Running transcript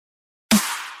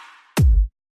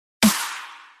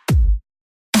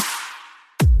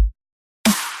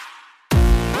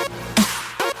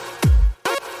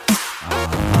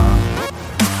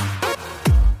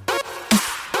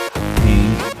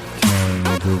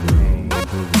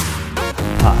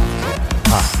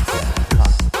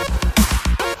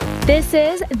This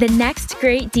is The Next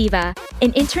Great Diva,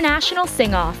 an international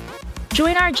sing-off.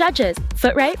 Join our judges,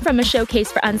 Footwright from A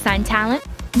Showcase for Unsigned Talent,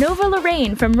 Nova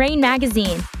Lorraine from Rain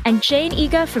Magazine, and Jane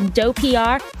Iga from Doe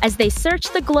PR as they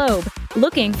search the globe,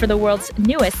 looking for the world's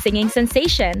newest singing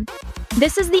sensation.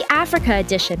 This is the Africa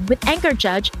edition with anchor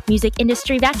judge, music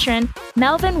industry veteran,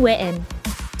 Melvin Witten.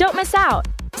 Don't miss out.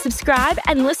 Subscribe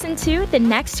and listen to The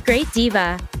Next Great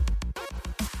Diva.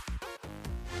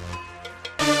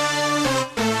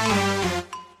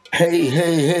 Hey.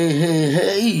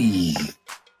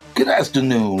 Good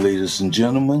afternoon, ladies and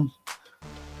gentlemen.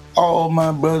 All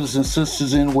my brothers and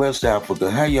sisters in West Africa,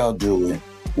 how y'all doing?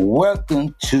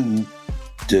 Welcome to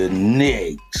The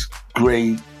Next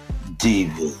Great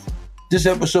Diva. This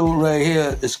episode right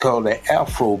here is called the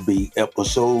Afrobeat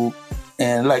episode.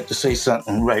 And I'd like to say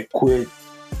something right quick.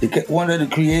 One of the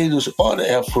creators of the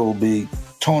Afrobeat,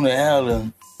 Tony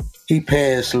Allen, he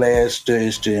passed last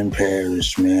Thursday in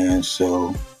Paris, man.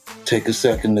 So take a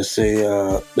second to say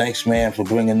thanks, man, for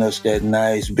bringing us that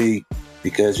nice beat,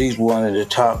 because he's one of the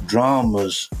top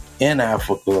drummers in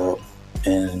Africa,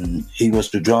 and he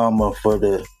was the drummer for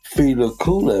the Fela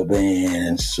Kuti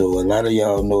band. So a lot of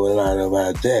y'all know a lot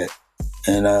about that.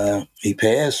 And he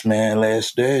passed, man,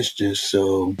 last Thursday.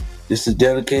 So this is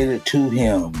dedicated to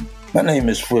him. My name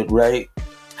is Footwright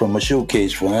from A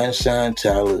Showcase for Unsigned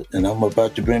Talent, and I'm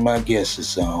about to bring my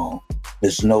guests on.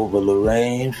 Miss Nova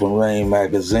Lorraine from Rain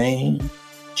Magazine.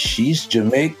 She's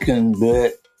Jamaican,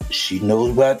 but she knows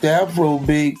about the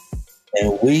Afrobeat.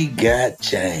 And we got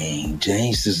Jane.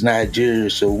 Jane's is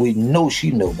Nigeria, so we know she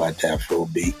knows about the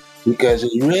Afrobeat because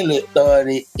it really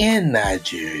started in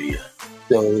Nigeria.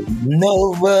 So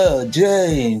Nova,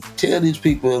 Jane, tell these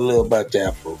people a little about the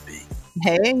Afrobeat.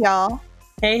 Hey, y'all.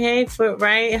 Hey,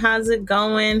 Footwright. How's it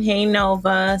going? Hey,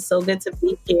 Nova. So good to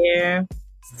be here.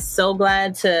 So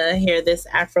glad to hear this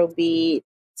Afrobeat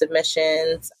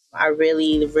submissions. I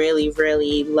really, really,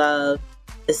 really love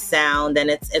the sound, and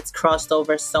it's crossed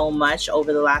over so much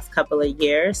over the last couple of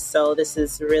years. So this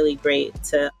is really great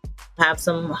to have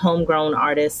some homegrown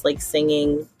artists, like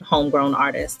singing homegrown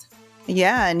artists.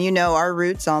 Yeah, and you know our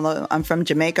roots, although I'm from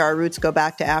Jamaica, our roots go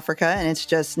back to Africa, and it's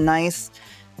just nice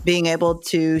being able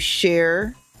to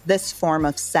share this form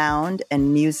of sound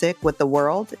and music with the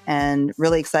world, and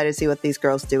really excited to see what these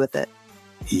girls do with it.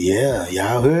 Yeah,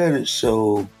 y'all heard it.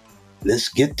 So let's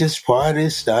get this party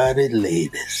started,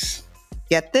 ladies.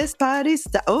 Get this party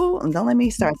started. Oh, don't let me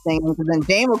start singing, because then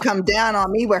Jane will come down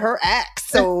on me with her axe.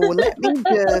 So let me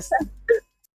just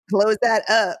close that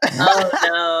up.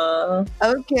 Oh,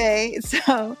 no. Okay,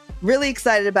 so really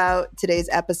excited about today's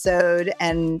episode.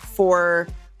 And for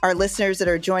our listeners that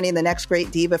are joining The Next Great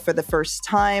Diva for the first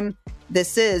time,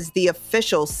 this is the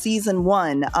official season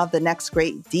 1 of The Next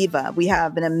Great Diva. We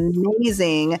have an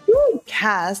amazing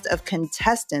cast of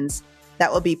contestants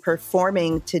that will be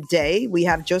performing today. We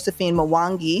have Josephine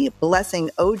Mwangi, Blessing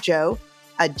Ojo,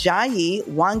 Ajayi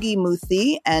Wangi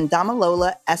Muthi, and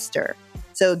Damalola Esther.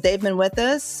 So they've been with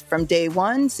us from day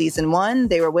 1, season 1.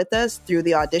 They were with us through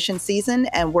the audition season,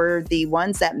 and we're the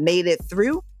ones that made it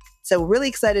through. So really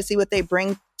excited to see what they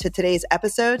bring to today's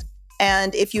episode.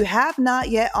 And if you have not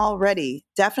yet already,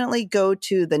 definitely go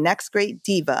to The Next Great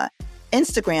Diva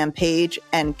Instagram page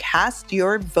and cast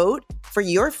your vote for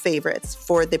your favorites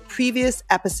for the previous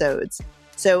episodes.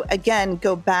 So again,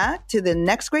 go back to The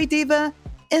Next Great Diva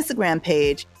Instagram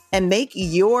page and make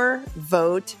your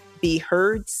vote be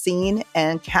heard, seen,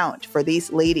 and count for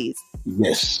these ladies.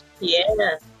 Yes.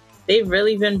 Yeah. They've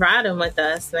really been riding with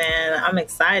us, man. I'm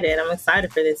excited. I'm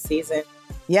excited for this season.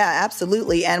 Yeah,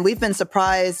 absolutely. And we've been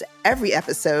surprised every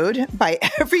episode by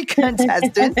every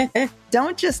contestant.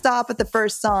 Don't just stop at the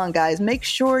first song, guys. Make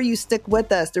sure you stick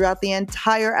with us throughout the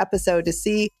entire episode to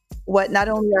see what not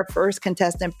only our first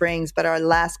contestant brings, but our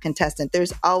last contestant.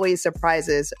 There's always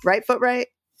surprises. Right, Footwright?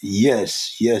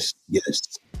 Yes.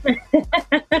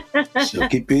 So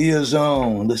keep your ears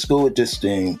on. Let's go with this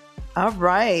thing. All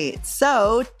right.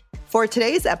 So for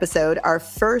today's episode, our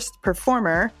first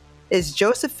performer is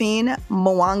Josephine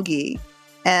Mwangi.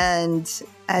 And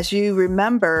as you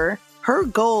remember, her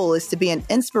goal is to be an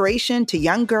inspiration to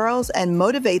young girls and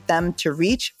motivate them to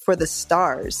reach for the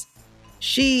stars.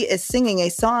 She is singing a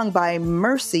song by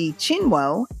Mercy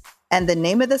Chinwo, and the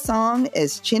name of the song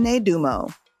is Chine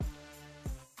Dumo.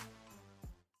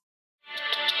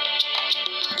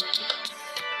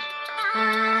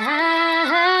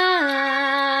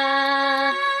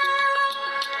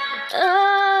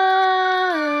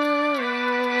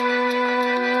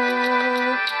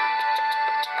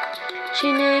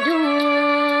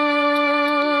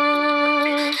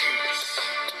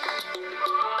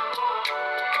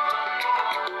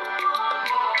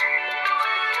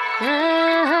 Oh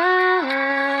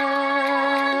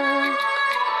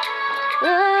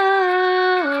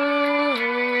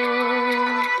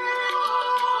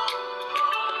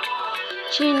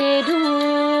Chinedu.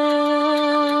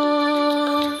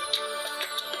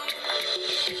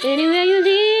 Anywhere you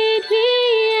lead me,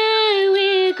 I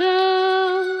will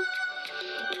go.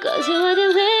 'Cause you are the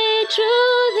way,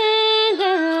 truth, and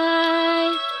the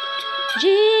light.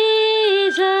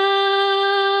 Jesus,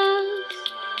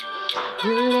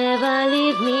 you'll never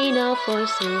leave me nor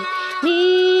forsake me.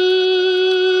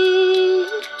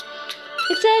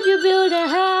 Except you build a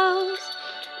house,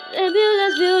 the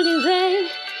builders build in vain.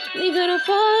 We gonna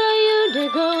follow you to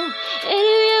go.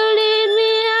 Anywhere you lead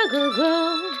me, I could go.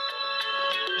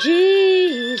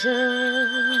 Jesus,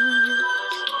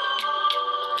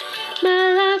 my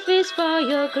life is for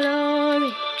your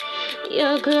glory,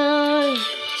 your glory.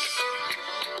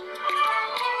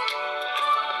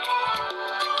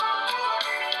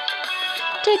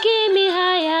 Taking me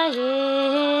higher, yeah.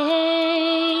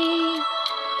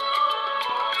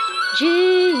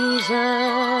 Jesus,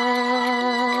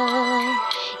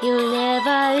 you'll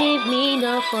never leave me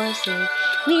nor forsake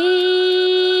me.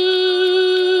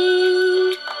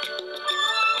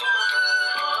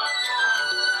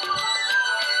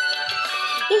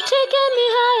 You've taken me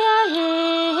higher,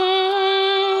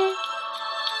 yeah.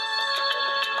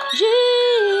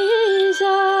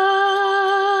 Jesus,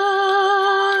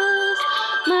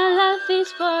 my life is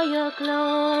for your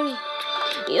glory,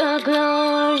 your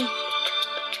glory.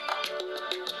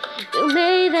 You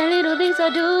made the little things I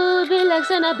do be like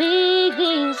some big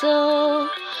things, so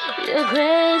your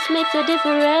grace makes a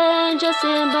difference, just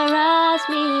embarrass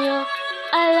me, oh.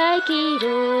 I like it,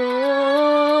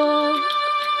 oh.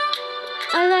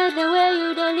 I like the way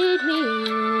you don't lead me,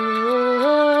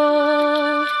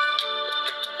 oh.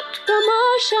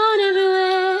 Promotion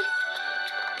everywhere,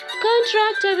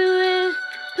 contract everywhere,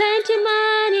 plenty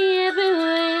money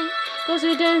everywhere, 'cause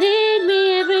you don't lead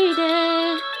me every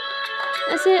day.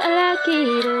 I say I like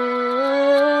it, oh.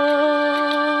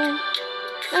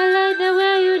 I like the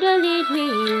way you don't lead me,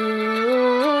 oh.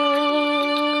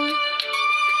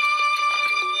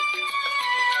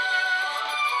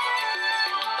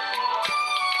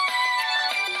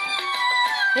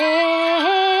 Hey.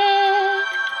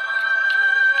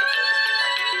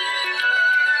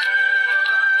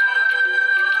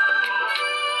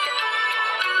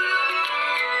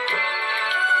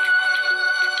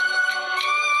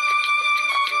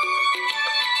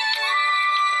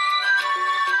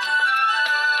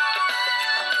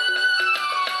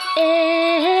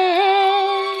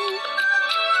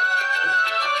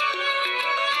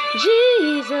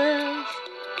 Jesus,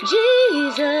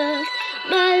 Jesus,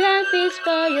 my life is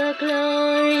for your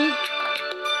glory,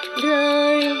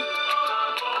 glory.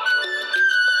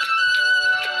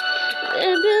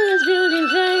 The builders build in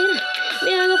vain,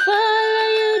 me I go follow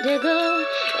you, they go.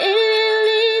 Anywhere you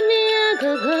lead me, I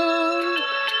go go.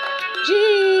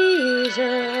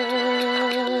 Jesus,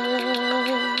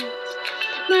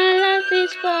 my life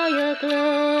is for your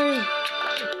glory,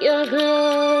 your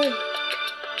glory.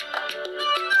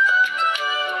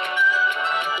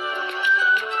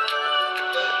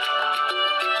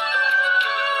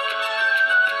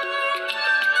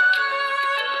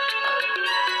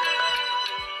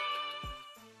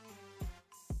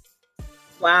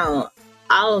 Wow,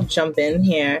 I'll jump in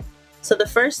here. So the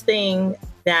first thing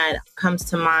that comes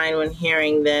to mind when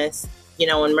hearing this,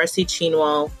 when Mercy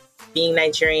Chinwo, being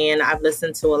Nigerian, I've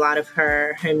listened to a lot of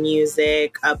her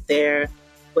music up there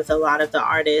with a lot of the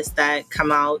artists that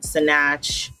come out,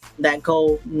 Sinach, that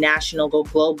go national, go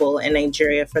global in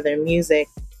Nigeria for their music.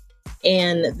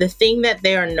 And the thing that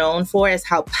they are known for is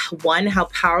how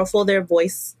powerful their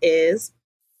voice is,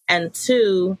 and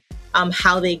two,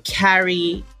 how they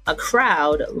carry a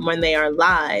crowd when they are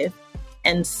live.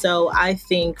 And so I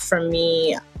think for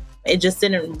me, it just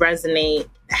didn't resonate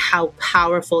how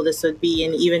powerful this would be.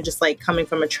 And even just like coming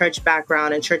from a church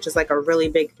background, and church is like a really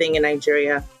big thing in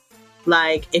Nigeria.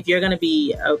 Like if you're going to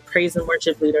be a praise and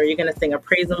worship leader, you're going to sing a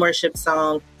praise and worship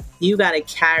song, you got to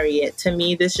carry it. To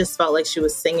me, this just felt like she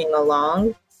was singing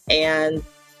along, and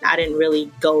I didn't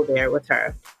really go there with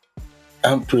her.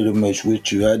 I'm pretty much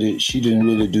with you. She didn't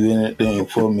really do anything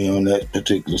for me on that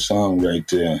particular song right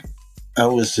there. I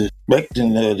was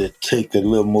expecting her to take a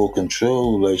little more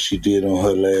control like she did on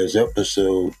her last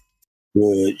episode,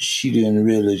 but she didn't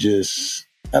really just...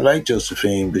 I like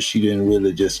Josephine, but she didn't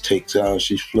really just take out.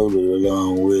 She floated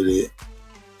along with it.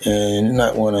 And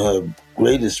not one of her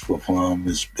greatest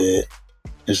performances, but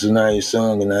it's a nice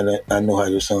song, and I know how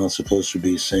the song's supposed to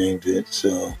be sang,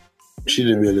 so she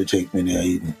didn't really take me there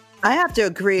either. I have to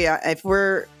agree. If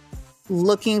we're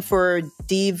looking for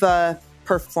diva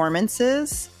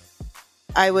performances,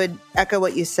 I would echo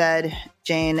what you said,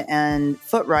 Jane and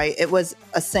Footwright. It was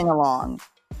a sing-along.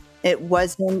 It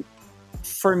wasn't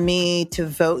for me to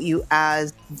vote you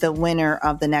as the winner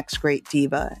of the Next Great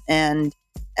Diva. And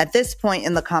at this point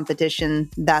in the competition,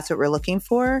 that's what we're looking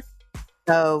for.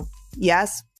 So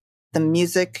yes, the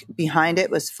music behind it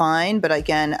was fine. But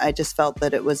again, I just felt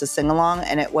that it was a sing-along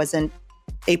and it wasn't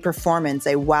a performance,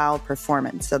 a wow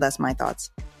performance. So that's my thoughts.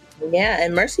 Yeah,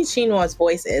 and Mercy Chinwo's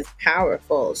voice is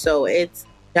powerful. So it's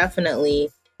definitely,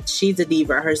 she's a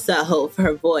diva herself,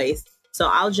 her voice. So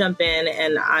I'll jump in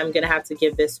and I'm going to have to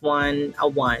give this one a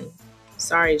 1.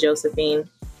 Sorry, Josephine.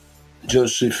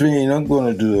 Josephine, I'm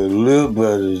going to do a little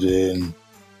better than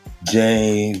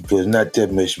Jane, but not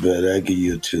that much better. I give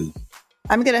you a 2.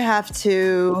 I'm going to have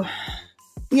to,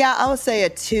 yeah, I would say a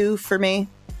 2 for me.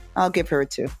 I'll give her a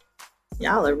 2.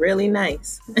 Y'all are really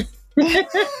nice.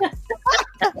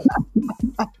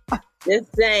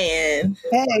 Just saying.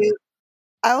 Hey,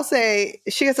 I'll say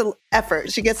she gets an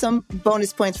effort. She gets some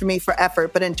bonus points for me for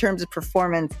effort, but in terms of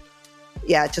performance,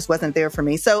 yeah, it just wasn't there for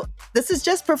me. So this is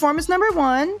just performance number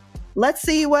 1. Let's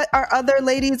see what our other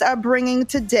ladies are bringing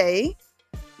today.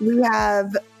 We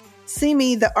have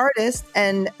Simi the artist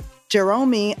and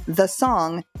Jerome the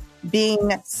song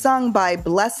being sung by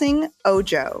Blessing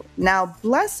Ojo. Now,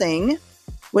 Blessing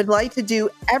would like to do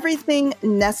everything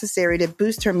necessary to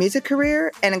boost her music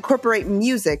career and incorporate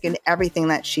music in everything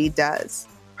that she does.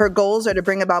 Her goals are to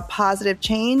bring about positive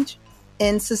change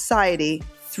in society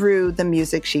through the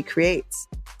music she creates.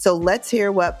 So let's hear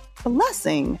what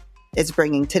Blessing is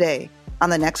bringing today on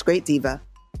The Next Great Diva.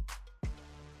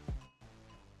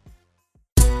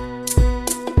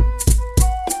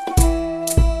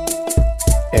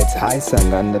 It's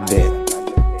Hyson on the beat.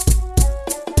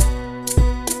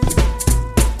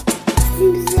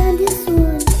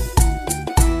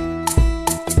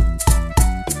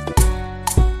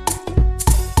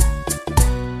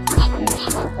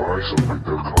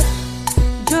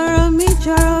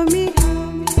 Jeremy,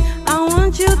 I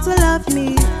want you to love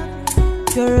me.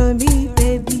 Jeremy,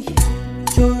 baby.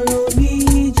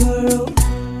 Jeremy,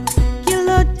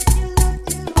 Kilo,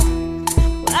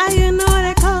 why you know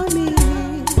they call me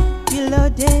Kilo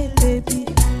Day, baby.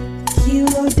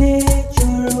 Kilo Day,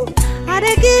 Joro. I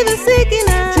they give you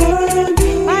signal.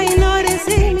 Jeremy, why you know they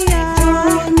see me out?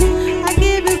 I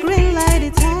give you green light,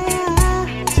 it's higher.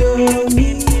 Jeremy.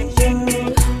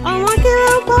 I want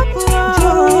Kilo Papa.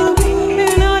 You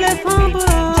know they fumble. I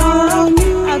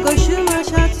go shoot my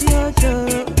shot to your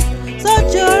Joro. So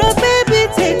Joro, baby,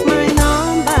 take my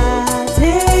number.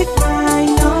 Take my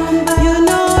number. You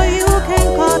know you can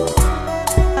call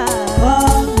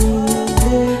me.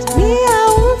 I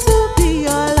want to be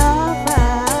your lover.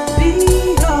 Be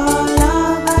your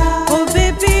lover. Oh,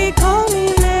 baby, call me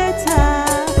later.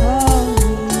 Call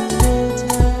me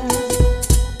later.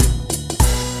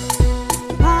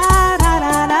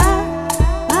 Pa-da-da-da.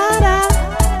 Pa-da.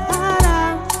 Pa-da.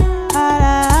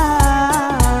 Pa-da.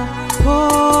 Oh.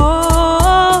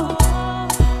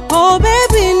 Oh,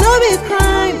 baby, no be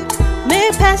crime.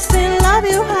 Make person love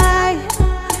you high.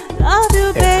 Love you,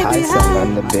 It's baby, Hyson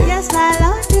on the high. beat. Yes, I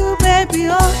love you, baby.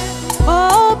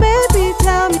 Oh, baby,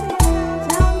 tell me.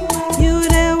 You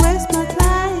didn't waste my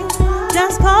time.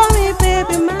 Just call me,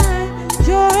 baby, mine.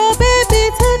 Joro, baby,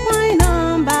 take my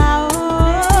number.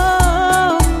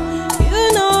 Oh, you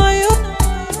know you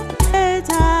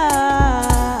later.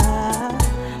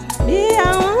 Me, I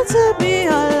want to be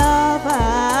your lover.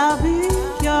 I'll be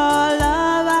your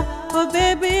lover. Oh,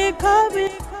 baby, call me.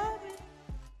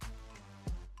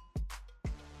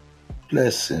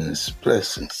 Blessings.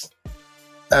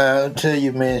 I'll tell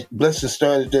you, man, Blessing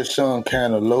started that song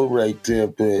kind of low right there,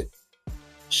 but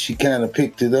she kind of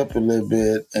picked it up a little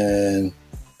bit, and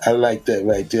I like that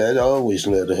right there. I always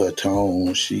loved her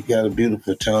tone. She got a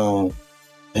beautiful tone.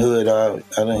 I done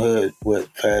heard,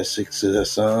 5, 6 of her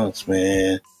songs,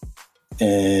 man,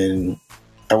 and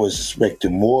I was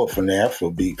expecting more from the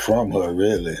Afrobeat from her,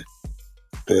 really.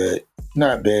 But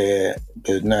not bad,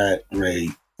 but not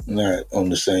great. Not on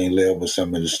the same level as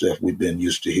some of the stuff we've been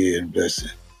used to hearing, Blessing.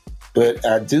 But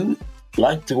I do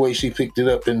like the way she picked it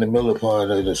up in the middle part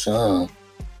of the song.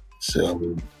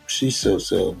 So she's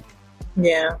so.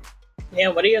 Yeah.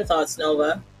 What are your thoughts,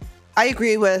 Nova? I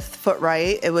agree with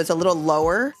Footright. It was a little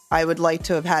lower. I would like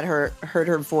to have had heard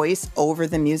her voice over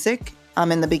the music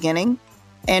in the beginning.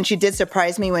 And she did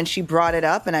surprise me when she brought it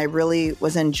up, and I really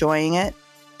was enjoying it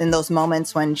in those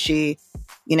moments when she,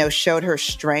 showed her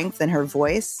strength in her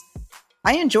voice.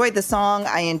 I enjoyed the song.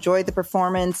 I enjoyed the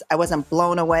performance. I wasn't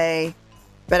blown away,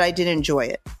 but I did enjoy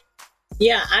it.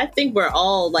 Yeah, I think we're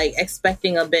all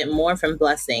expecting a bit more from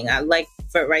Blessing. Like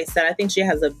Footright said, I think she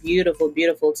has a beautiful,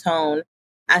 beautiful tone.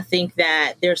 I think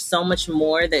that there's so much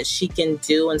more that she can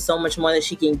do and so much more that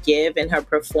she can give in her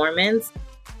performance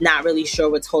not really sure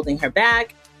what's holding her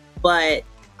back. But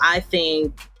I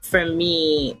think for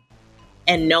me,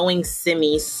 and knowing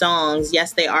Simi's songs,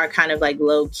 yes, they are kind of like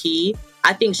low key.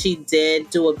 I think she did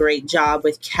do a great job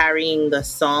with carrying the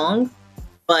song,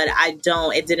 but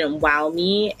it didn't wow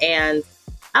me. And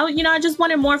I just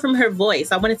wanted more from her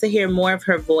voice. I wanted to hear more of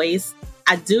her voice.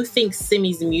 I do think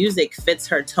Simi's music fits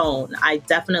her tone. I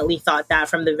definitely thought that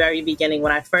from the very beginning.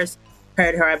 When I first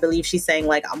heard her, I believe she sang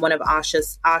like one of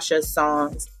Asha's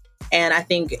songs. And I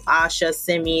think Asha,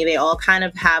 Simi, they all kind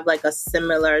of have like a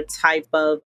similar type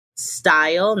of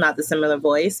style, not the similar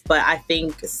voice, but I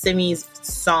think Simi's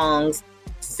songs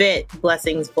fit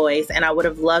Blessing's voice, and I would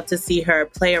have loved to see her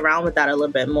play around with that a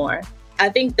little bit more. I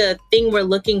think the thing we're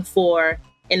looking for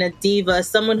in a diva is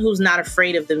someone who's not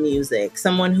afraid of the music,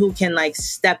 someone who can like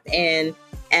step in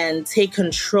and take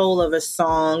control of a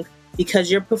song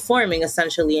because you're performing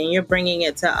essentially and you're bringing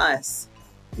it to us.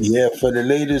 Yeah, for the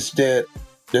ladies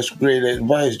that's great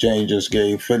advice Jane just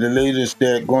gave. For the ladies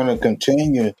that going to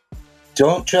continue,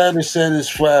 don't try to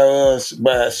satisfy us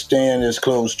by staying as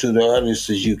close to the artist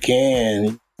as you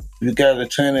can. You got to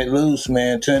turn it loose,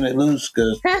 man. Turn it loose,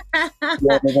 because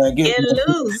you're going to get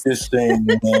loose this thing,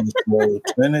 man. So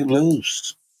turn it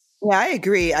loose. Yeah, I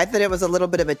agree. I thought it was a little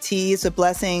bit of a tease with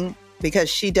Blessing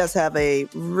because she does have a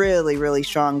really, really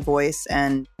strong voice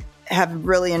and have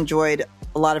really enjoyed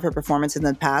a lot of her performance in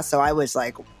the past. So I was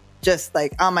like, just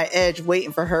like on my edge,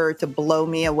 waiting for her to blow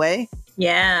me away.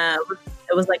 Yeah,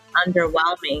 it was like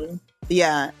underwhelming.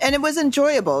 Yeah, and it was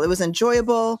enjoyable.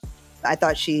 I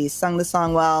thought she sung the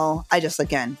song well.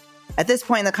 Again, at this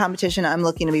point in the competition, I'm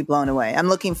looking to be blown away. I'm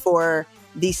looking for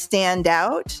the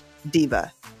standout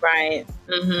diva. Right.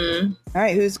 Mm-hmm. All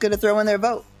right, who's going to throw in their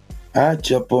vote? I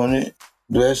jump on it.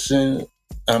 Blessing,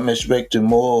 I'm expecting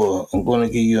more. I'm going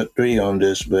to give you a 3 on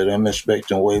this, but I'm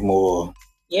expecting way more.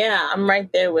 Yeah, I'm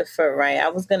right there with her, right? I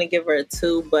was going to give her a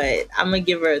 2, but I'm going to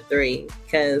give her a 3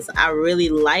 because I really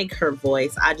like her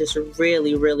voice. I just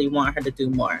really, really want her to do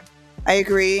more. I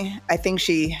agree. I think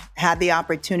she had the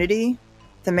opportunity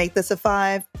to make this a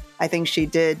 5. I think she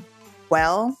did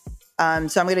well. So I'm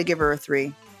going to give her a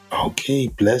 3. Okay,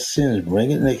 Blessing.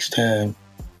 Bring it next time.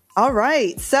 All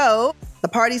right. So the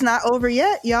party's not over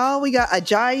yet, y'all. We got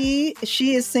Ajayi.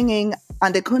 She is singing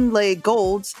Andekunle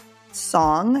Gold's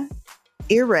song,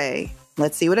 Ire.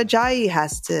 Let's see what Ajayi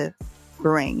has to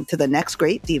bring to the next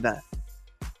great diva.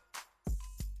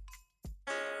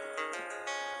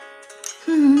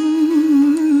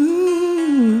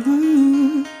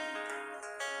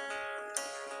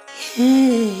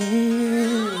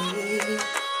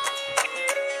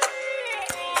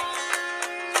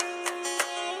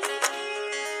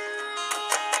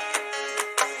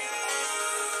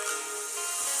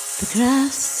 The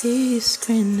grass is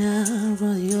greener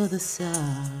on the other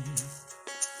side.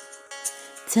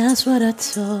 That's what I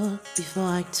thought before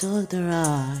I took the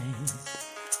ride.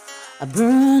 I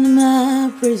burned my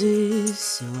bridges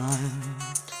so hard,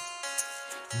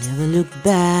 never look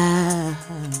back.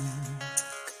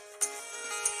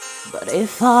 But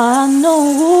if I had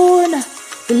known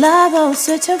the love I was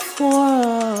searching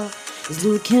for is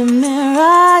looking me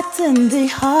right in the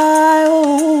eye.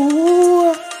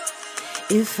 Oh,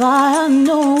 if I had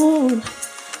known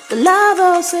the love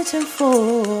I was searching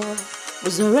for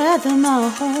was a rhythm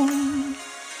at home.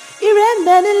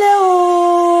 Irembenile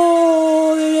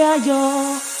o irayo,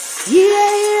 ire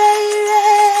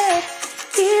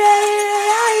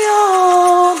ayo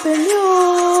pelu.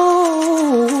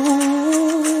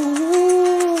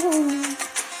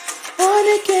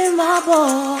 Only came my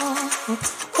boy,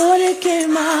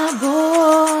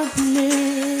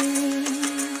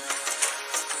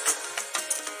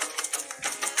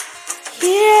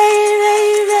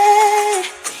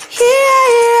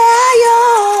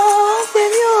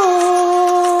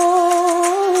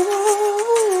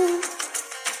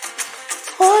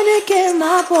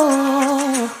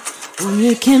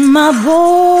 Only can my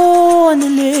boy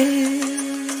live.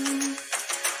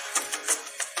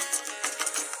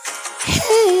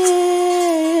 Hey,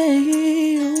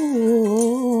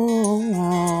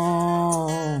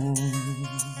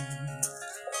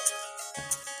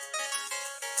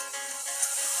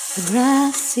 the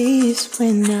grass is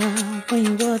greener when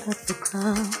you go up the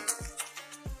cloud.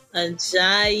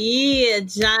 Ajayi.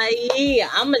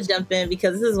 I'm going to jump in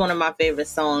because this is one of my favorite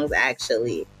songs,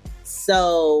 actually.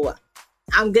 So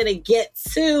I'm going to get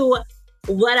to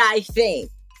what I think.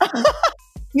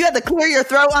 You had to clear your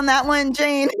throat on that one,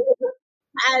 Jane.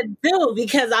 I do,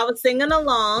 because I was singing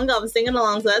along, so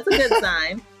that's a good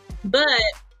sign. But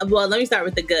Well, let me start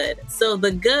with the good. So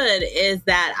the good is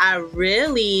that I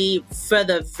really, for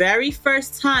the very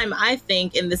first time, I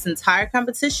think, in this entire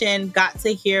competition, got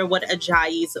to hear what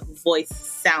Ajayi's voice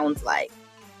sounds like.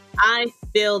 I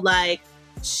feel like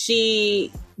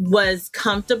she was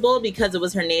comfortable because it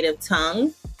was her native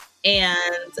tongue.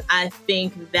 And I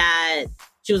think that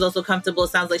she was also comfortable. It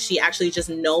sounds like she actually just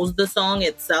knows the song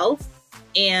itself.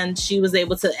 And she was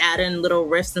able to add in little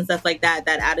riffs and stuff like that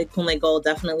Adekunle Gold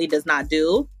definitely does not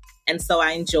do. And so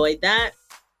I enjoyed that.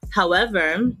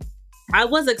 However, I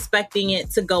was expecting it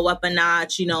to go up a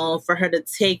notch, you know, for her to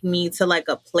take me to like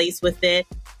a place with it.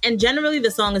 And generally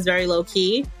the song is very low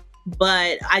key,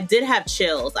 but I did have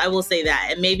chills. I will say that.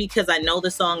 And maybe because I know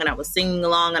the song and I was singing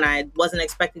along and I wasn't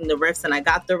expecting the riffs and I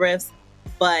got the riffs,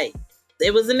 but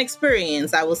it was an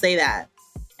experience. I will say that.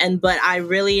 But I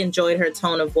really enjoyed her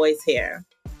tone of voice here.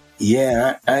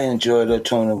 Yeah, I enjoyed her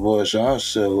tone of voice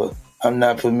also. I'm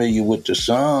not familiar with the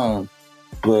song,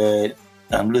 but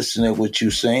I'm listening to what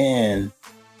you're saying.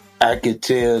 I could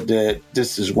tell that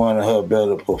this is one of her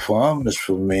better performances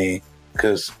for me,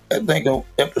 because I think on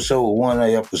episode 1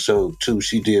 or episode 2,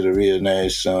 she did a real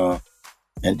nice song.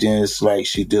 And then it's like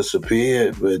she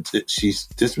disappeared, but she's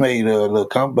just made a little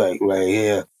comeback right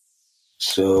here.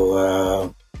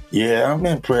 So, yeah, I'm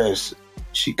impressed.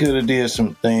 She could have did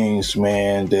some things,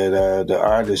 man, that the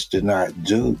artist did not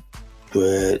do.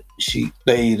 But she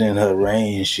stayed in her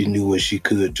range. She knew what she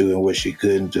could do and what she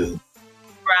couldn't do.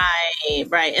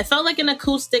 Right. It felt like an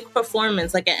acoustic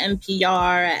performance, like an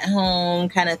NPR at home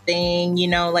kind of thing. You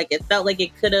know, like it felt like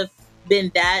it could have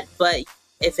been that, but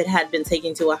if it had been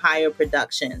taken to a higher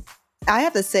production. I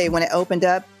have to say, when it opened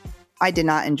up, I did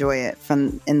not enjoy it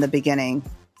from in the beginning.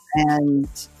 And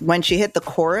when she hit the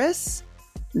chorus,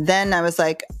 then I was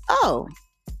like, oh,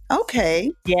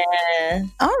 okay. Yeah.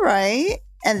 All right.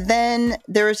 And then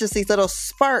there was just these little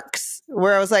sparks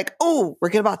where I was like, oh,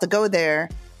 we're about to go there.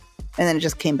 And then it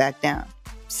just came back down.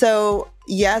 So,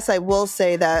 yes, I will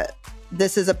say that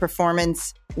this is a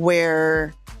performance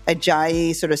where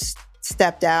Ajayi sort of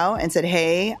stepped out and said,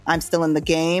 hey, I'm still in the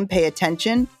game. Pay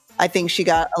attention. I think she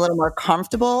got a little more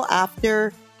comfortable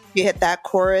after she hit that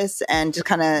chorus and just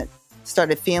kind of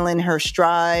started feeling her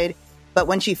stride. But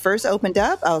when she first opened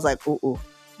up, I was like, ooh,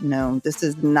 no, this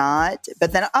is not.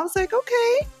 But then I was like,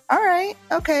 okay, all right,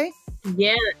 okay.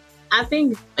 Yeah, I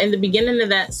think in the beginning of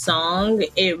that song,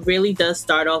 it really does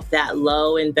start off that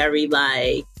low and very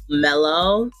like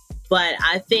mellow. But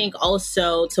I think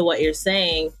also to what you're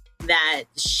saying, that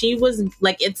she was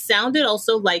like, it sounded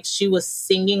also like she was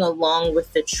singing along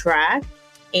with the track.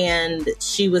 And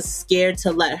she was scared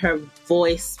to let her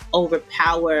voice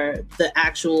overpower the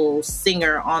actual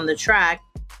singer on the track,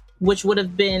 which would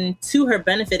have been to her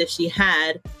benefit if she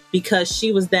had, because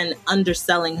she was then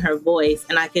underselling her voice.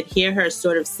 And I could hear her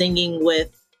sort of singing with,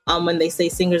 when they say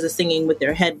singers are singing with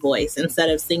their head voice instead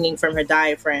of singing from her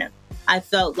diaphragm. I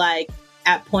felt like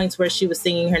at points where she was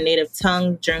singing her native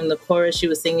tongue during the chorus, she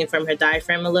was singing from her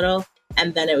diaphragm a little.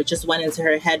 And then it just went into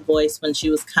her head voice when she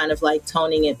was kind of like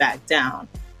toning it back down.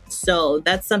 So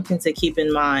that's something to keep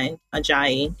in mind,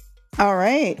 Ajayi. All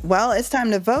right. Well, it's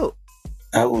time to vote.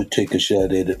 I would take a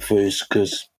shot at it first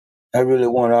because I really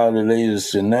want all the ladies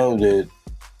to know that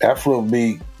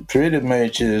Afrobeat pretty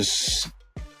much is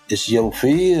your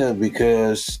field,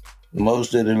 because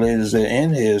most of the ladies that are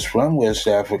in here is from West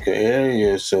Africa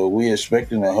area, so we're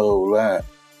expecting a whole lot.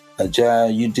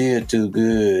 Ajayi, you did too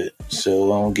good,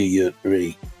 so I'm going to give you a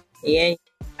 3. Yeah.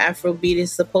 Afrobeat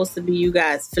is supposed to be you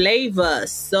guys' flavor.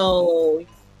 So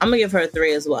I'm going to give her a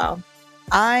 3 as well.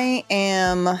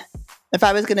 If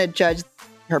I was going to judge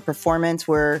her performance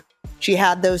where she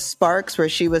had those sparks, where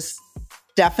she was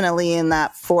definitely in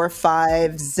that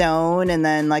 4-5 zone. And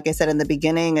then, like I said, in the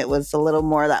beginning, it was a little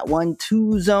more that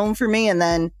 1-2 zone for me. And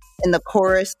then in the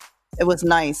chorus, it was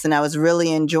nice. And I was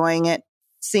really enjoying it,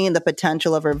 seeing the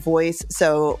potential of her voice.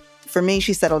 So for me,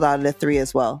 she settled out at a 3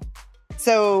 as well.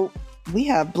 So we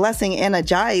have Blessing and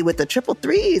Ajayi with the triple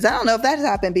 3s. I don't know if that has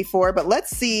happened before, but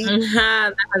let's see.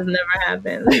 That has never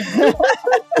happened.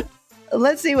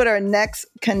 Let's see what our next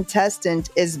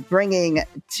contestant is bringing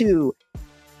to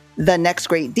the Next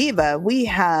Great Diva. We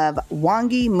have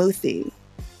Wangi Muthi.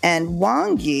 And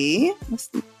Wangi,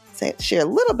 let's share a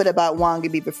little bit about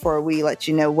Wangi before we let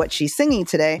you know what she's singing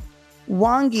today.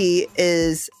 Wangi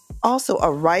is also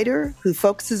a writer who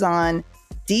focuses on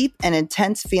deep and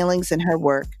intense feelings in her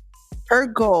work. Her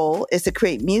goal is to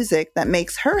create music that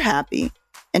makes her happy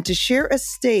and to share a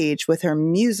stage with her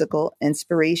musical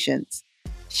inspirations.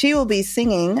 She will be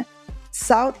singing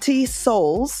Sauti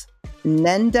Sol's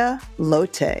Nenda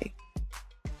Lote.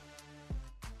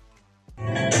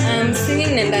 I'm singing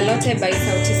Nenda Lote by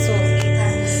Sauti Sol.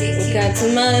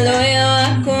 Ukatuma loya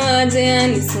wako aje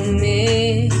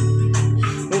anisomee.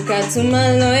 Ukatuma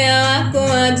loya wako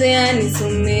aje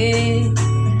anisomee.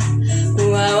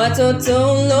 Kuwa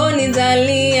watoto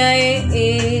ulonizalia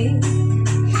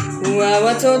Kuwa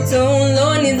watoto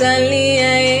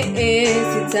ulonizalia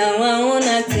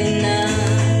sitawaona tena.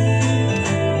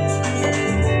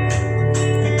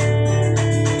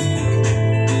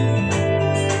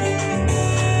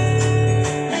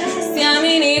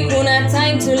 Siamini kuna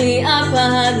time tuliapa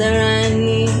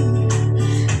hadharani,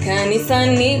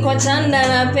 kanisani kwa chanda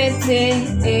na pete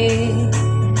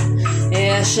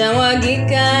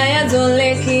yashawagika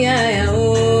yazoleki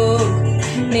yao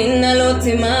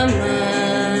ninalote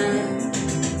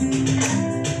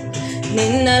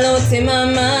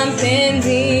mama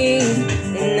mpenzi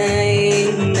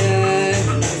naenda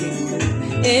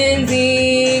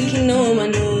enzi kinoma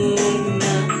noma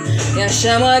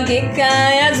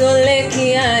yashawagika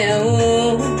yazoleki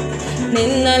yao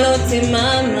ninalote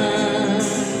mama.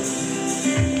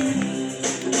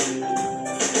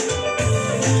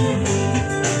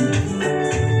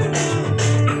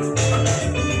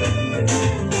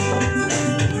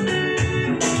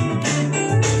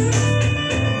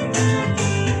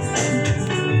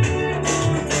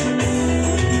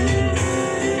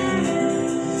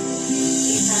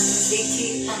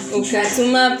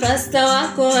 Ukatuma pasta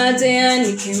wako aje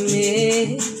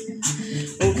anikemee.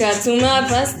 Ukatuma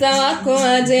pasta wako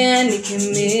aje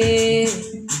anikemee.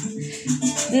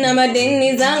 Na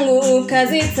madeni zangu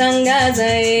ukazitangaza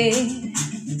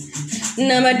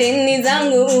Na madeni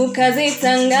zangu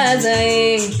ukazitangaza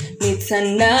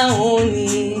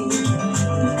mitandaoni.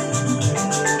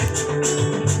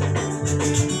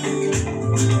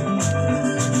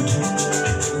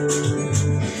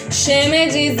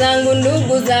 Shemeji zangu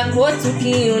ndugu zako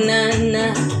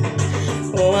tukionana,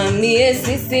 waambie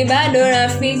sisi bado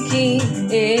rafiki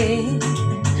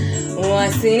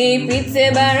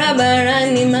wasinipite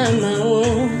barabarani mama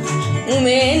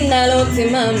umeenda lote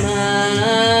mama.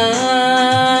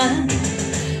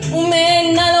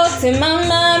 Umeenda lote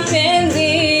mama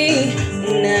penzi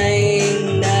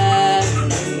naenda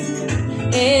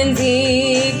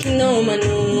enzi kinoma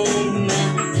noma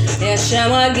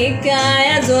yashawagika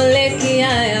yazoleki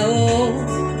yao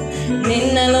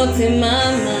ninalote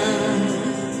mama.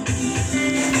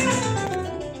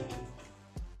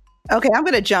 Okay, I'm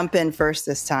going to jump in first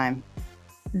this time.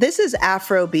 This is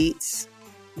Afrobeats.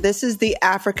 This is the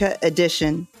Africa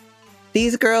edition.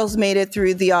 These girls made it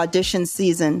through the audition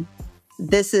season.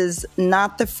 This is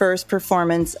not the first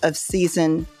performance of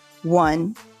season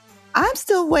 1. I'm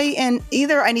still waiting.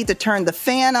 Either I need to turn the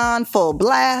fan on full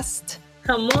blast.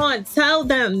 Come on, tell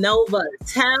them, Nova.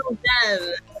 Tell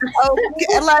them.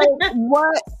 Okay, like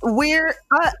what?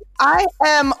 I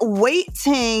am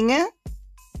waiting.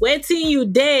 Waiting you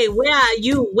day. Where are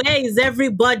you? Where is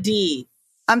everybody?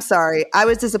 I'm sorry. I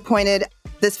was disappointed.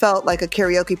 This felt like a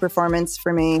karaoke performance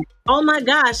for me. Oh my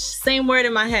gosh. Same word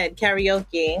in my head.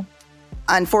 Karaoke.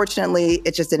 Unfortunately,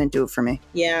 it just didn't do it for me.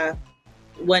 Yeah.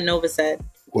 What Nova said.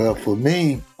 Well, for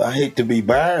me, I hate to be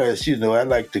biased. I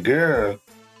like the girl.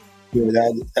 But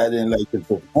I didn't like the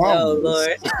performance. Oh,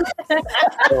 Lord.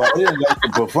 I didn't like the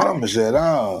performance at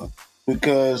all.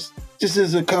 Because this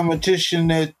is a competition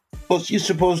that you're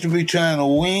supposed to be trying to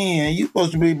win. You're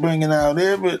supposed to be bringing out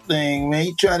everything, man.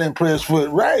 You're trying to impress Foot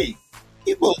Right.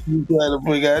 You're supposed to be trying to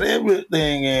bring out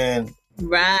everything. And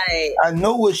right. I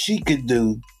know what she could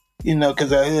do,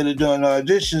 because I heard her during the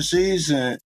audition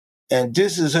season. And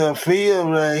this is her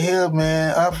field right here,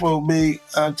 man. Afrobeat.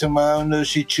 I don't know if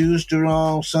she chose the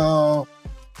wrong song.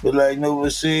 But like Nova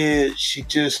said, she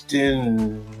just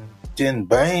didn't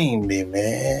bang me,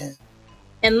 man.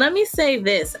 And let me say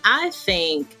this. I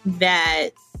think that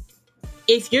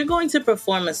if you're going to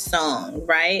perform a song,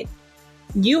 right,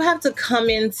 you have to come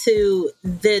into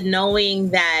the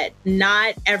knowing that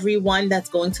not everyone that's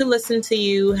going to listen to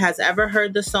you has ever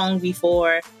heard the song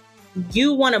before.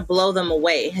 You want to blow them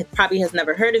away. Probably has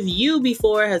never heard of you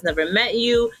before, has never met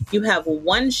you. You have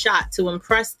one shot to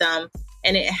impress them,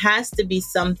 and it has to be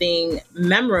something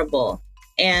memorable.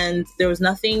 And there was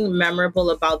nothing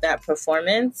memorable about that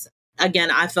performance.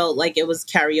 Again, I felt like it was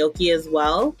karaoke as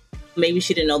well. Maybe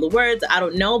she didn't know the words. I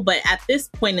don't know. But at this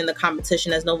point in the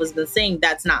competition, as Nova's been saying,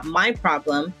 that's not my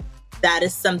problem. That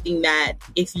is something that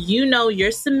if you know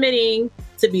you're submitting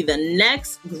to be the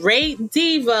next great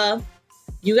diva,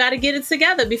 you got to get it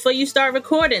together before you start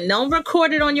recording. Don't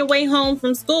record it on your way home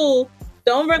from school.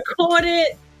 Don't record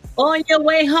it on your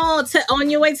way home, on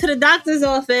your way to the doctor's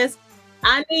office.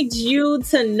 I need you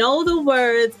to know the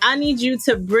words. I need you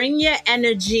to bring your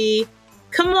energy.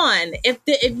 Come on. If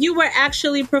you were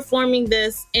actually performing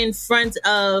this in front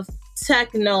of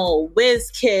Techno,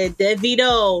 WizKid,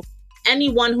 Davido,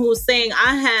 anyone who's saying,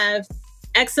 I have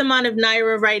X amount of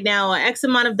Naira right now or X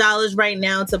amount of dollars right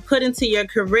now to put into your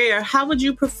career, how would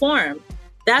you perform?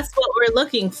 That's what we're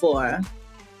looking for.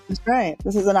 That's right.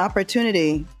 This is an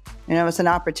opportunity. You know, it's an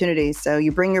opportunity. So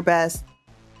you bring your best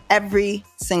every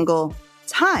single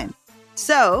time.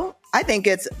 So I think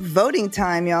it's voting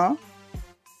time, y'all.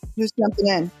 Who's jumping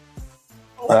in?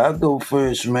 I'll go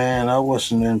first, man. I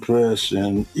wasn't impressed.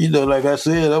 And, like I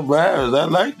said, I'm biased. I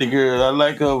like the girl. I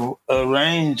like her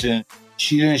range. And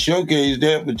she didn't showcase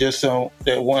that, but just on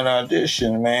that one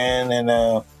audition, man. And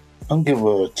I'm giving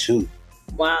her a 2.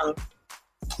 Wow.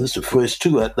 This is the first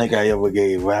 2 I think I ever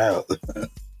gave out.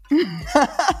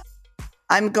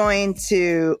 I'm going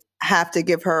to have to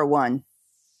give her a 1.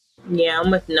 Yeah,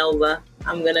 I'm with Nova.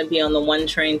 I'm going to be on the 1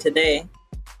 train today.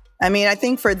 I mean, I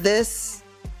think for this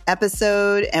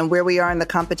episode and where we are in the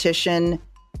competition,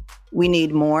 we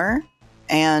need more.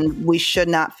 And we should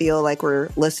not feel like we're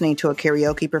listening to a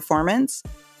karaoke performance,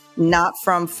 not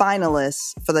from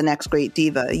finalists for the Next Great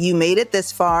Diva. You made it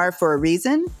this far for a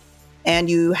reason, and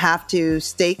you have to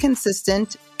stay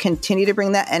consistent, continue to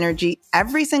bring that energy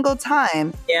every single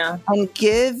time, and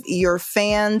give your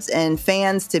fans and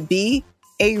fans to be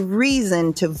a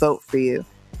reason to vote for you.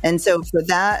 And so for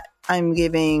that, I'm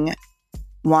giving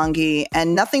Wangi,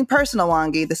 and nothing personal,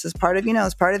 Wangi. This is part of,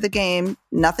 it's part of the game.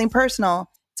 Nothing personal.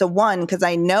 It's a 1 because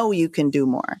I know you can do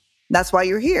more. That's why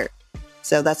you're here.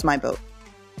 So that's my vote.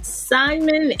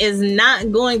 Simon is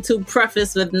not going to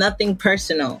preface with nothing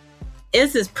personal.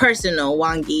 This is personal,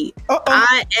 Wangi.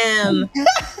 I am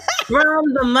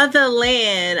from the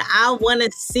motherland. I want to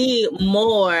see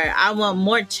more. I want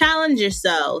more. Challenge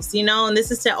yourselves, and this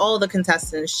is to all the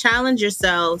contestants. Challenge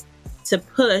yourselves to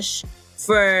push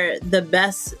for the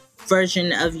best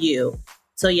version of you.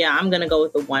 So yeah, I'm going to go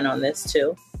with the 1 on this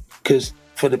too. Because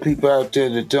for the people out there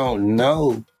that don't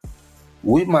know,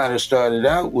 we might have started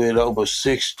out with over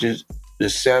 60 to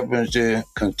 70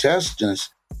 contestants.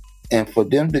 And for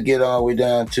them to get all the way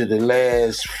down to the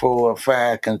last 4 or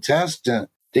 5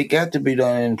 contestants, they got to be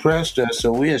done impressed us.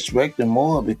 So we expecting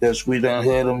more because we done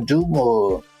heard them do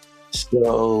more.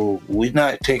 So we're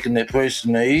not taking it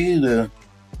personal either.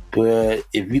 But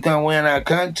if you're going to win our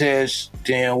contest,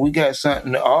 then we got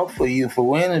something to offer you for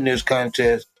winning this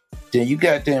contest. Then you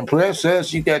got to impress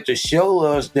us. You got to show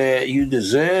us that you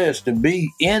deserve to be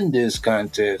in this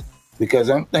contest. Because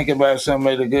I'm thinking about some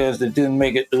of the girls that didn't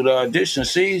make it through the audition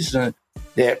season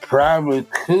that probably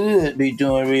could be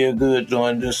doing real good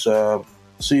during this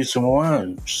season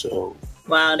 1. So.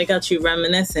 Wow, they got you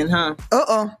reminiscing, huh?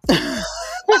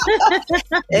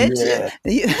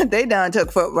 They done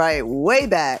took foot right way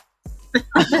back.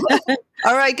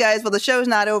 All right, guys. Well, the show's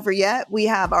not over yet. We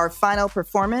have our final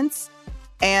performance,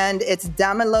 and it's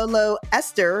Damilolo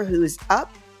Esther who's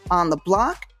up on the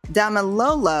block.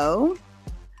 Damilolo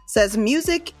says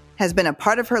music has been a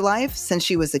part of her life since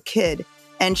she was a kid,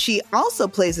 and she also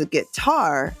plays the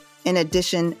guitar in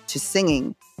addition to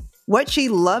singing. What she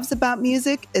loves about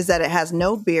music is that it has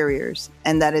no barriers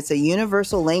and that it's a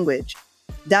universal language.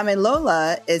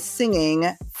 Damilola is singing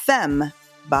Femme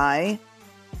by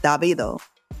Davido.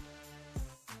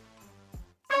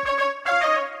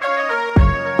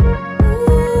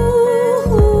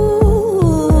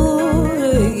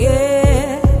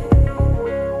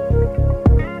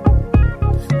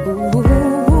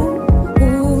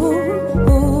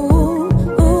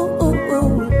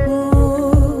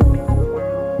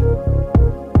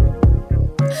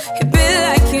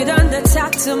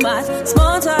 Too much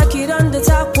small talk, you don't the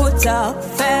talk, put up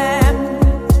fam.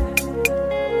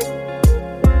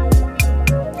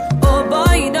 Oh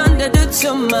boy, you don't do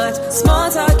too much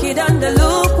small talk, you don't the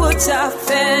look, put up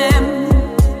fam.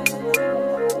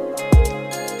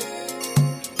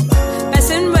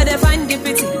 Person where they find the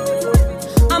pity,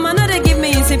 I'm another give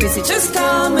me easy busy. Just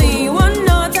call me, you want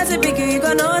know that's a biggie, you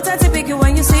gonna know that's a biggie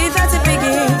when you see that's a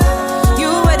biggie.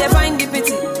 You where they find the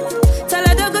pity.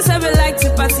 Like to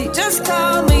party, just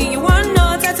call me. You want to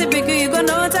know that's a biggie, you gonna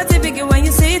know that's a biggie when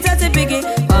you see that's a biggie.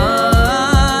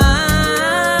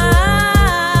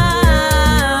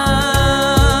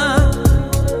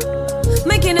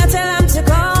 Making her tell him to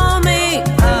call me.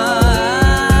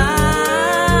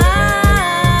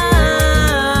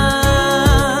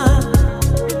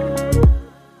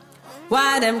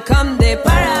 Why them come they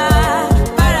para?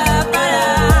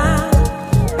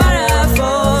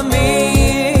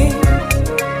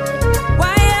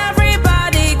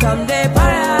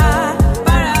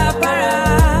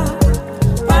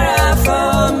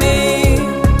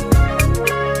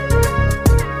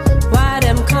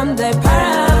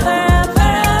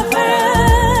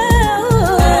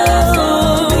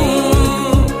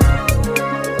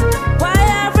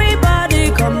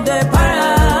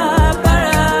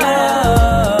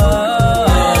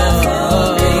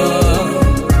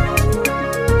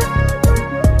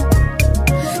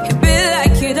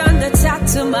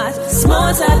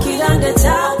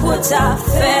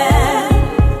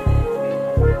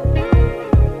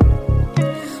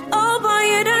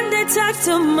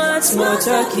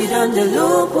 turkey done the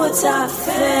loop, what's our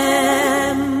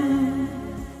fam?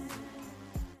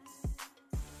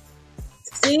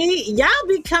 See, y'all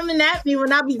be coming at me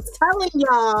when I be telling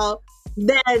y'all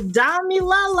that Dami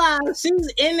Lala,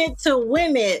 she's in it to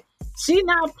win it. She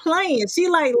not playing. She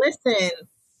like, listen,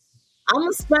 I'm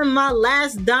going to spend my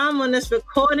last dime on this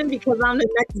recording because I'm the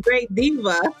next great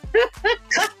diva.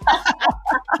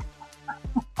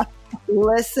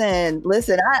 Listen.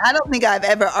 I don't think I've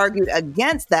ever argued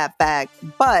against that fact,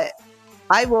 but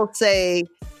I will say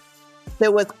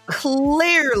there was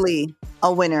clearly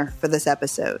a winner for this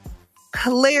episode.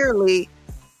 Clearly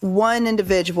one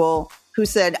individual who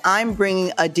said, I'm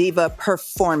bringing a diva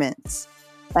performance.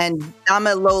 And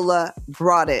Dami Lola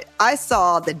brought it. I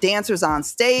saw the dancers on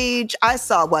stage. I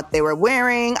saw what they were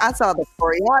wearing. I saw the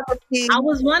choreography. I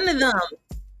was one of them.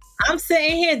 I'm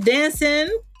sitting here dancing.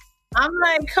 I'm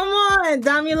like, come on,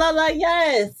 Dami Lola,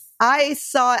 yes. I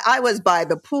was by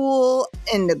the pool,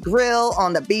 in the grill,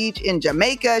 on the beach in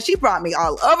Jamaica. She brought me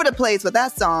all over the place with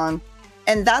that song.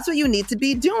 And that's what you need to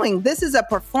be doing. This is a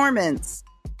performance.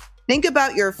 Think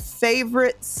about your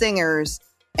favorite singers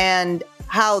and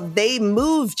how they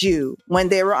moved you when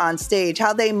they were on stage,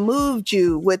 how they moved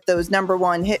you with those number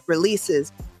one hit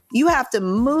releases. You have to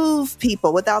move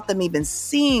people without them even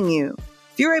seeing you.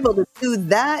 If you're able to do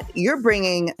that, you're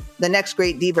bringing the next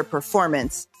great diva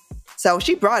performance. So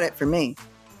she brought it for me.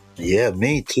 Yeah,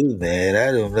 me too, man.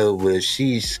 I don't know, but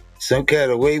she's some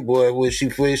kind of way, boy, when she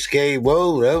first came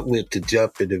on, I went to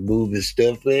jumping and moving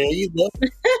stuff, man, you know.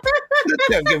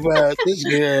 I'm talking about this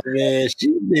girl, man. She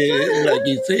did, like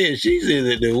you said, she's in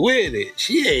it to win it.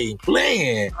 She ain't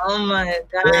playing. Oh my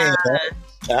God. Man,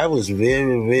 I was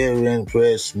very, very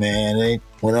impressed, man.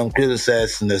 When I'm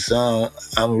criticizing the song,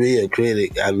 I'm real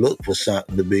critic. I look for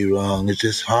something to be wrong. It's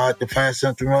just hard to find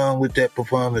something wrong with that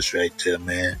performance right there,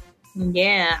 man.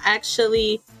 Yeah,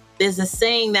 actually, there's a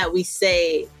saying that we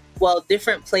say, well,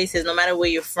 different places, no matter where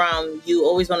you're from, you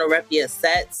always want to rep your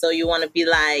set. So you want to be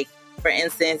like, for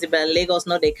instance, if Lagos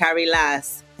know they carry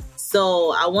last.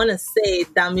 So I want to say,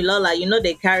 Dami Lola, you know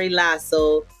they carry last.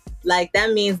 So like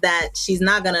that means that she's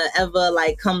not going to ever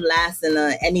like come last in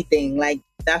anything. Like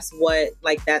that's what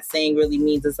like that saying really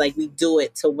means. It's like we do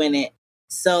it to win it.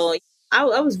 So I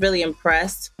was really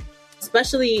impressed.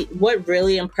 Especially what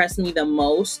really impressed me the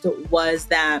most was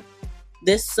that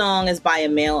this song is by a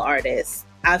male artist.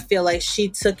 I feel like she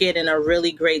took it in a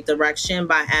really great direction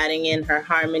by adding in her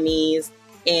harmonies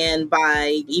and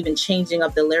by even changing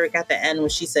up the lyric at the end when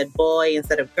she said boy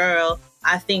instead of girl.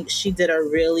 I think she did a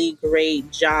really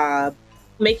great job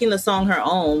making the song her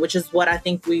own, which is what I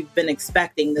think we've been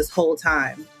expecting this whole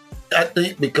time. I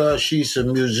think because she's a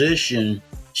musician,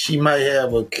 she might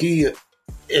have a key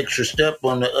extra step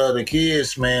on the other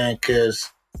kids, man,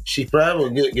 because she probably a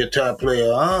good guitar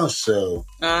player also.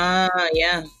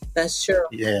 Yeah, that's true.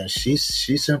 Yeah,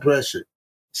 she's impressive.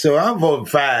 So I'm voting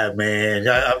 5, man.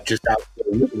 I'm just out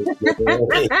there.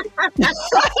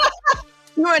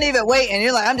 You weren't even waiting.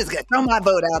 You're like, I'm just going to throw my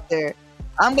vote out there.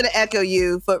 I'm going to echo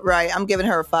you, Foot Right. I'm giving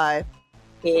her a 5.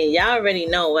 Yeah, y'all already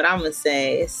know what I'm going to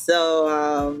say.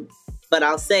 So, but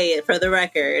I'll say it for the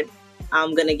record.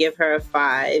 I'm going to give her a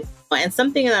 5. And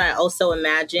something that I also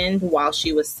imagined while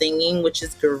she was singing, which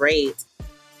is great.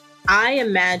 I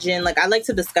imagine, like, I like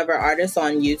to discover artists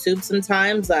on YouTube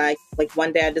sometimes. Like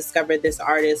one day I discovered this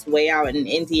artist way out in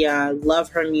India. Love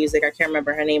her music. I can't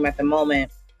remember her name at the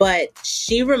moment. But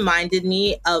she reminded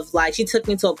me of, like, she took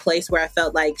me to a place where I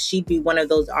felt like she'd be one of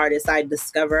those artists I'd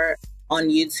discover on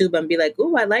YouTube and be like,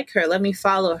 ooh, I like her. Let me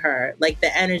follow her. Like,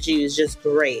 the energy is just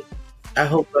great. I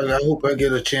hope I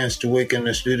get a chance to work in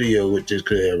the studio with this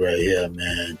girl right here,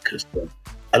 man, because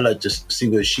I like to see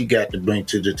what she got to bring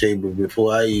to the table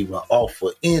before I even offer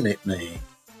anything,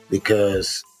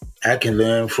 because I can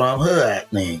learn from her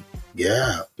acting.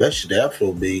 Yeah, that's the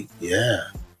Afrobeat. Yeah.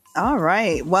 All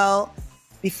right. Well,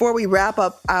 before we wrap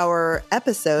up our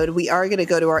episode, we are going to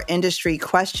go to our industry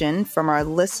question from our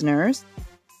listeners.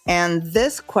 And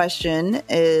this question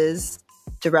is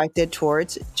directed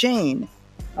towards Jane.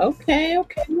 Okay.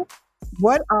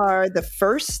 What are the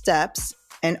first steps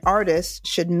an artist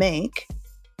should make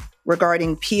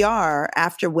regarding PR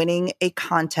after winning a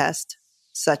contest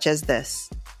such as this?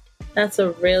 That's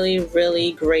a really,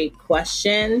 really great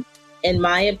question. In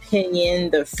my opinion,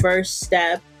 the first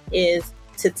step is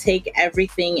to take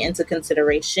everything into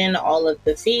consideration, all of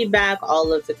the feedback,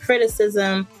 all of the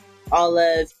criticism, all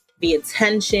of the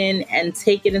attention, and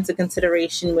take it into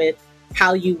consideration with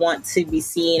how you want to be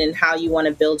seen and how you want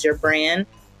to build your brand.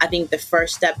 I think the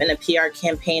first step in a PR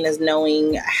campaign is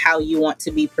knowing how you want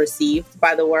to be perceived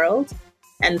by the world.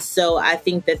 And so I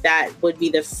think that would be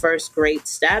the first great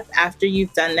step. After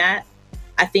you've done that,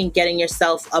 I think getting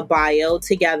yourself a bio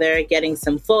together, getting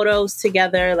some photos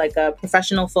together, like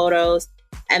professional photos,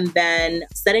 and then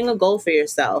setting a goal for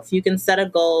yourself. You can set a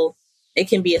goal. It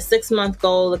can be a 6-month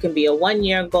goal. It can be a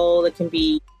 1-year goal. It can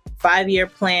be a 5-year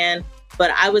plan. But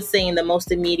I would say in the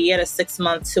most immediate, a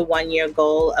 6-month to 1-year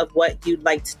goal of what you'd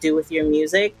like to do with your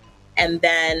music. And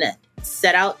then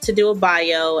set out to do a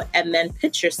bio and then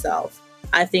pitch yourself.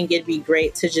 I think it'd be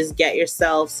great to just get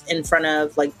yourself in front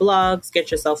of like blogs,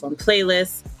 get yourself on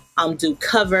playlists, do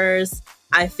covers.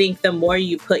 I think the more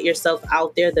you put yourself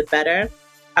out there, the better.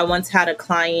 I once had a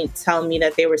client tell me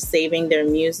that they were saving their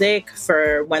music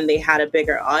for when they had a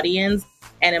bigger audience.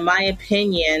 And in my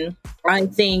opinion, I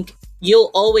think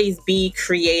you'll always be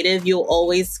creative. You'll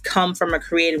always come from a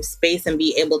creative space and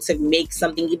be able to make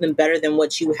something even better than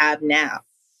what you have now.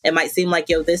 It might seem like,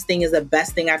 yo, this thing is the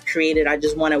best thing I've created. I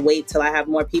just want to wait till I have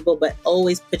more people, but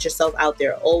always put yourself out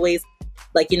there. Always,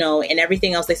 like, you know, and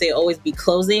everything else they say, always be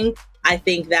closing. I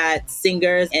think that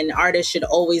singers and artists should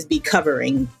always be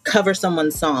cover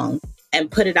someone's song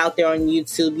and put it out there on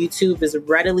YouTube. YouTube is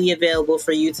readily available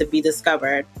for you to be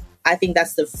discovered. I think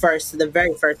that's the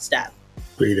very first step.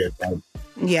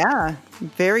 Yeah,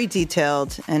 very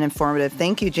detailed and informative.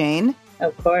 Thank you, Jane.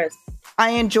 Of course. I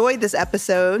enjoyed this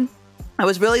episode. I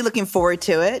was really looking forward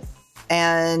to it,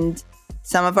 and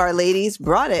some of our ladies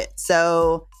brought it.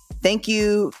 So thank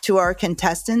you to our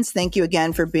contestants. Thank you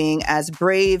again for being as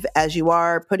brave as you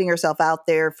are, putting yourself out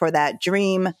there for that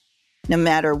dream. No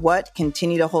matter what,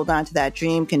 continue to hold on to that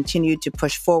dream, continue to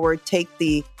push forward, take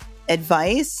the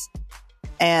advice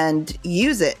and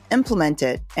use it, implement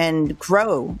it, and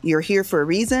grow. You're here for a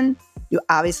reason. You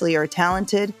obviously are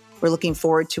talented. We're looking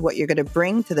forward to what you're going to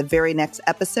bring to the very next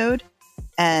episode.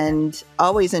 And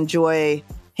always enjoy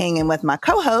hanging with my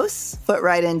co-hosts,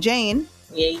 Footwright and Jane.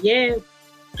 Yeah.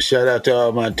 Shout out to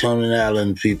all my Tony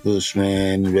Allen peoples,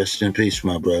 man. Rest in peace,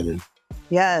 my brother.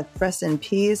 Yeah, rest in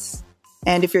peace.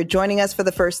 And if you're joining us for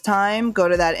the first time, go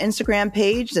to that Instagram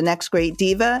page, The Next Great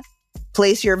Diva.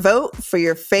 Place your vote for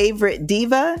your favorite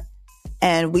diva.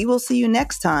 And we will see you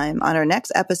next time on our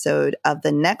next episode of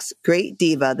The Next Great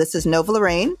Diva. This is Nova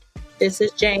Lorraine. This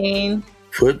is Jane.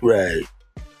 Footwright.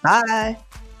 Bye.